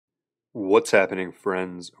What's happening,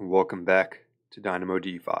 friends? Welcome back to Dynamo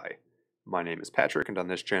DeFi. My name is Patrick, and on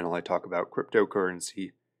this channel I talk about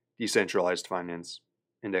cryptocurrency, decentralized finance,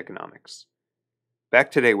 and economics.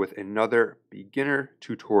 Back today with another beginner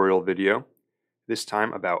tutorial video, this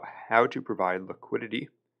time about how to provide liquidity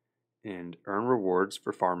and earn rewards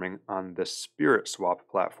for farming on the SpiritSwap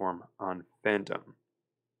platform on Fantom.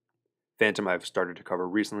 Fantom, I've started to cover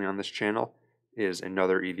recently on this channel, is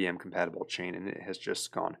another EVM compatible chain, and it has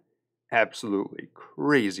just gone absolutely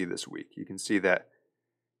crazy this week. You can see that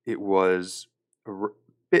it was a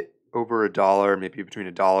bit over $1, maybe between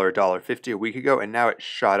 $1, $1.50 a week ago, and now it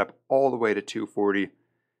shot up all the way to $2.40.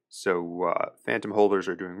 So Fantom holders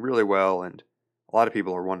are doing really well, and a lot of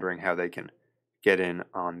people are wondering how they can get in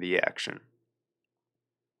on the action.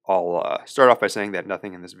 I'll start off by saying that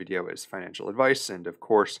nothing in this video is financial advice, and of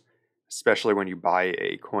course, especially when you buy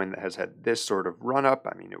a coin that has had this sort of run up,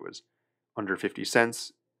 I mean, it was under 50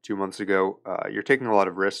 cents 2 months ago, you're taking a lot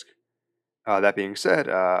of risk. That being said,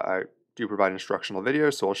 I do provide instructional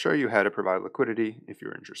videos, so I'll show you how to provide liquidity if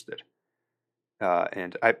you're interested.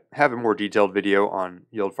 And I have a more detailed video on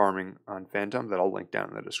yield farming on Fantom that I'll link down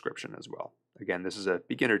in the description as well. Again, this is a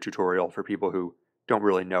beginner tutorial for people who don't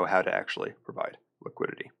really know how to actually provide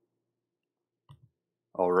liquidity.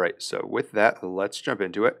 All right, so with that, let's jump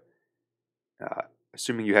into it.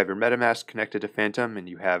 Assuming you have your MetaMask connected to Fantom and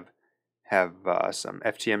you have some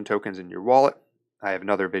FTM tokens in your wallet, I have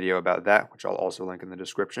another video about that, which I'll also link in the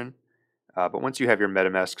description. But once you have your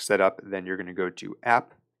MetaMask set up, then you're going to go to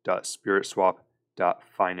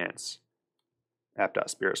app.spiritswap.finance.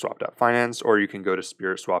 app.spiritswap.finance, or you can go to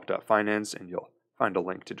spiritswap.finance and you'll find a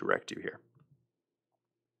link to direct you here.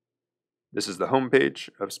 This is the homepage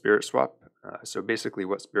of SpiritSwap. So basically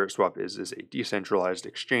what SpiritSwap is a decentralized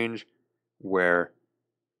exchange where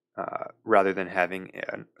rather than having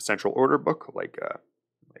a central order book like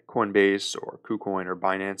Coinbase or KuCoin or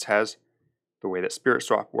Binance has, the way that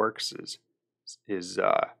SpiritSwap works is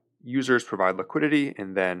users provide liquidity,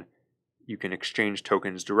 and then you can exchange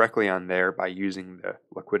tokens directly on there by using the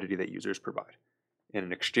liquidity that users provide. And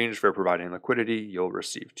in exchange for providing liquidity, you'll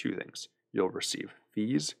receive two things. You'll receive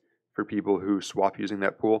fees for people who swap using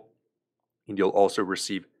that pool, and you'll also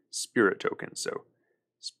receive Spirit tokens. So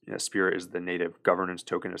Spirit is the native governance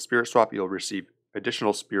token of SpiritSwap. You'll receive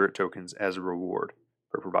additional Spirit tokens as a reward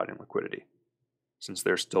for providing liquidity, since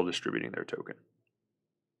they're still distributing their token.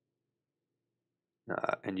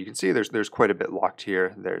 And you can see there's quite a bit locked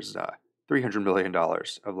here. There's $300 million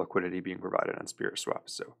of liquidity being provided on SpiritSwap,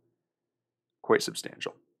 so quite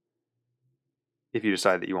substantial. If you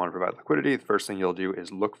decide that you want to provide liquidity, the first thing you'll do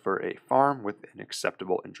is look for a farm with an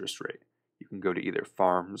acceptable interest rate. You can go to either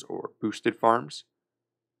farms or boosted farms.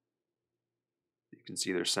 You can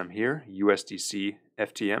see there's some here, USDC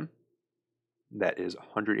FTM. That is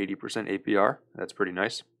 180% APR. That's pretty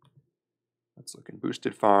nice. Let's look in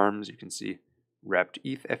boosted farms. You can see wrapped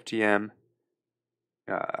ETH FTM.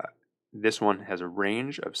 This one has a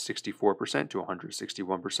range of 64% to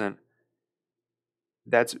 161%.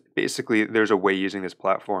 That's basically, there's a way using this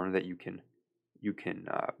platform that you can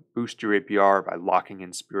boost your APR by locking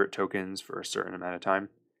in Spirit tokens for a certain amount of time.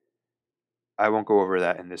 I won't go over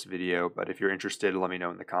that in this video, but if you're interested, let me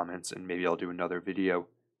know in the comments, and maybe I'll do another video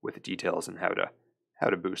with details on how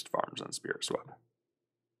to boost farms on SpiritSwap.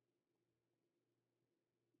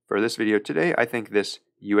 For this video today, I think this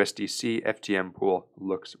USDC FTM pool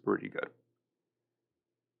looks pretty good.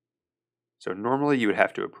 So normally you would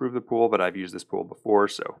have to approve the pool, but I've used this pool before,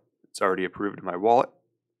 so it's already approved in my wallet.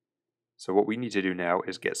 So what we need to do now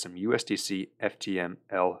is get some USDC FTM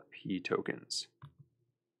LP tokens.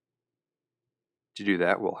 To do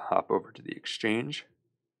that, we'll hop over to the exchange.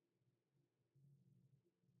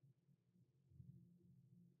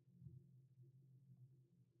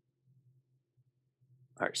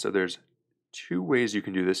 All right, so there's two ways you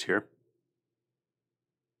can do this here.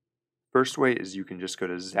 First way is you can just go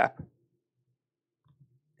to Zap,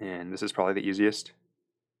 and this is probably the easiest.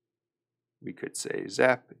 We could say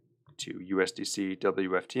Zap to USDC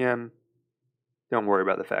WFTM. Don't worry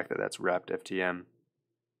about the fact that that's wrapped FTM.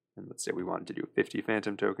 And let's say we wanted to do 50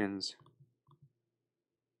 Fantom tokens.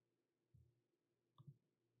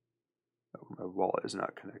 Oh, my wallet is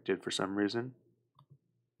not connected for some reason.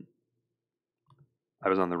 I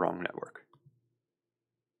was on the wrong network.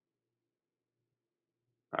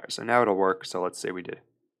 All right, so now it'll work. So let's say we did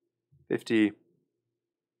 50,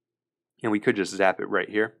 and we could just zap it right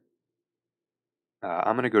here.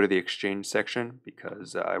 I'm going to go to the exchange section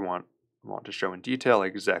because I want to show in detail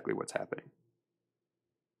exactly what's happening.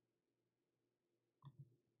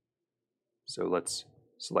 So let's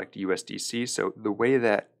select USDC. So the way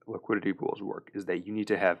that liquidity pools work is that you need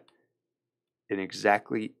to have an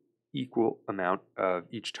exactly equal amount of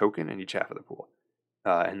each token in each half of the pool.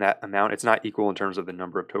 And that amount, it's not equal in terms of the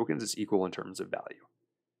number of tokens, it's equal in terms of value.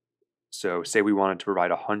 So say we wanted to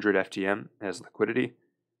provide 100 FTM as liquidity,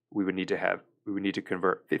 we would need to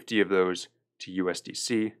convert 50 of those to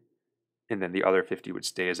USDC, and then the other 50 would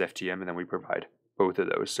stay as FTM, and then we provide both of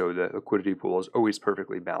those. So the liquidity pool is always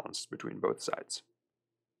perfectly balanced between both sides.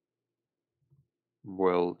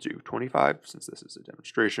 We'll do 25 since this is a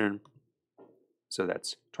demonstration. So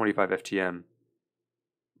that's 25 FTM,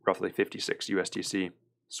 roughly 56 USDC.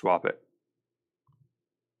 Swap it.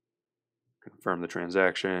 Confirm the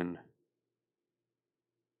transaction.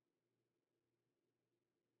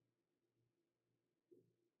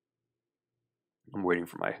 I'm waiting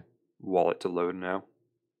for my wallet to load now.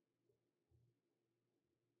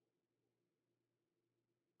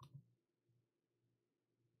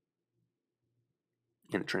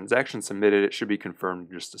 And the transaction submitted, it should be confirmed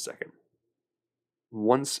in just a second.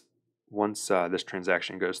 Once this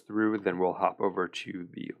transaction goes through, then we'll hop over to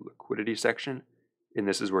the liquidity section, and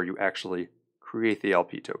this is where you actually create the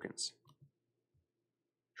LP tokens.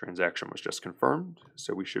 Transaction was just confirmed,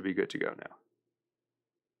 so we should be good to go now.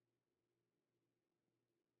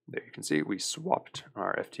 There you can see we swapped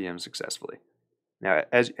our FTM successfully. Now,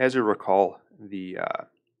 as you recall, the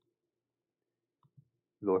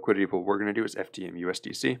liquidity pool we're going to do is FTM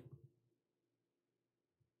USDC.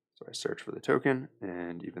 So I search for the token,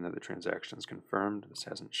 and even though the transaction is confirmed, this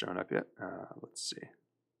hasn't shown up yet. Let's see.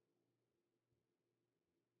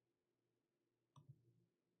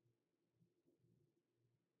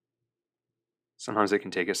 Sometimes it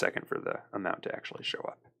can take a second for the amount to actually show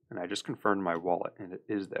up. And I just confirmed my wallet, and it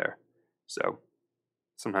is there. So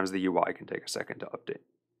sometimes the UI can take a second to update.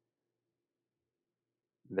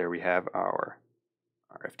 There we have our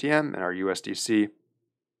FTM and our USDC.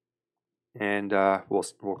 And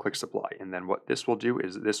we'll click supply. And then what this will do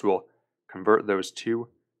is this will convert those two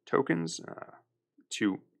tokens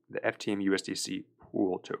to the FTM USDC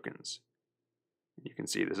pool tokens. You can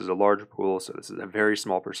see this is a large pool, so this is a very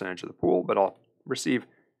small percentage of the pool, but I'll receive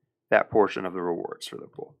that portion of the rewards for the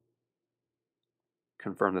pool.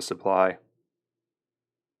 Confirm the supply.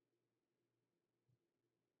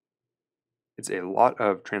 It's a lot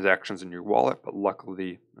of transactions in your wallet, but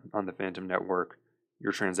luckily on the Fantom Network,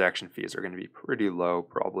 your transaction fees are going to be pretty low,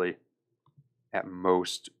 probably at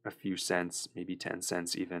most a few cents, maybe 10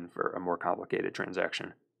 cents even for a more complicated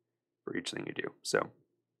transaction for each thing you do. So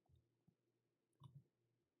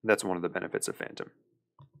that's one of the benefits of Fantom.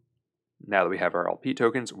 Now that we have our LP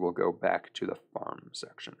tokens, we'll go back to the farm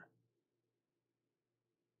section.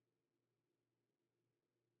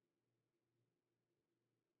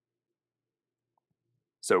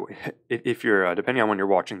 So if you're, depending on when you're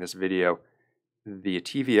watching this video, the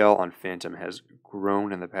TVL on Fantom has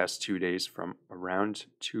grown in the past 2 days from around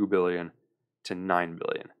 2 billion to 9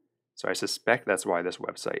 billion. So I suspect that's why this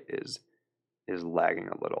website is lagging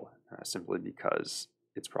a little, simply because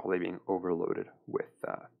it's probably being overloaded with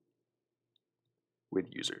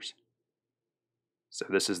users. So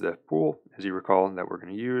this is the pool, as you recall, that we're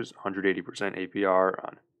going to use, 180% APR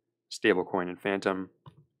on stablecoin and Fantom.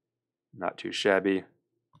 Not too shabby.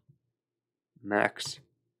 Max,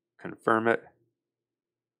 confirm it.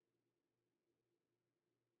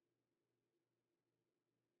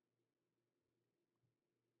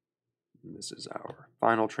 And this is our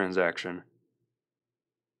final transaction.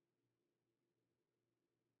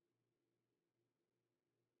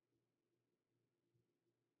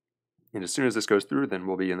 And as soon as this goes through, then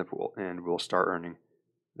we'll be in the pool and we'll start earning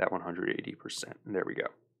that 180%. And there we go.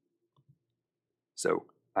 So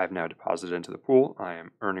I've now deposited into the pool. I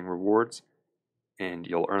am earning rewards, and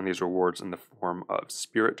you'll earn these rewards in the form of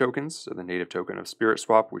Spirit tokens, so the native token of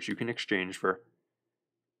SpiritSwap, which you can exchange for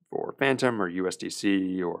Fantom or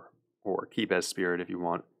USDC or keep as Spirit if you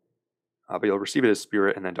want. But you'll receive it as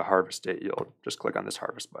Spirit, and then to harvest it, you'll just click on this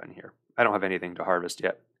harvest button here. I don't have anything to harvest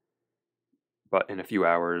yet, but in a few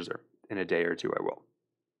hours or in a day or two, I will.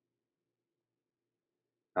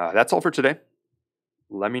 That's all for today.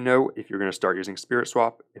 Let me know if you're going to start using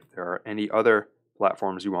SpiritSwap, if there are any other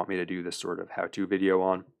platforms you want me to do this sort of how-to video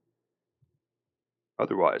on.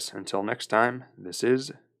 Otherwise, until next time, this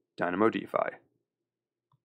is Dynamo DeFi.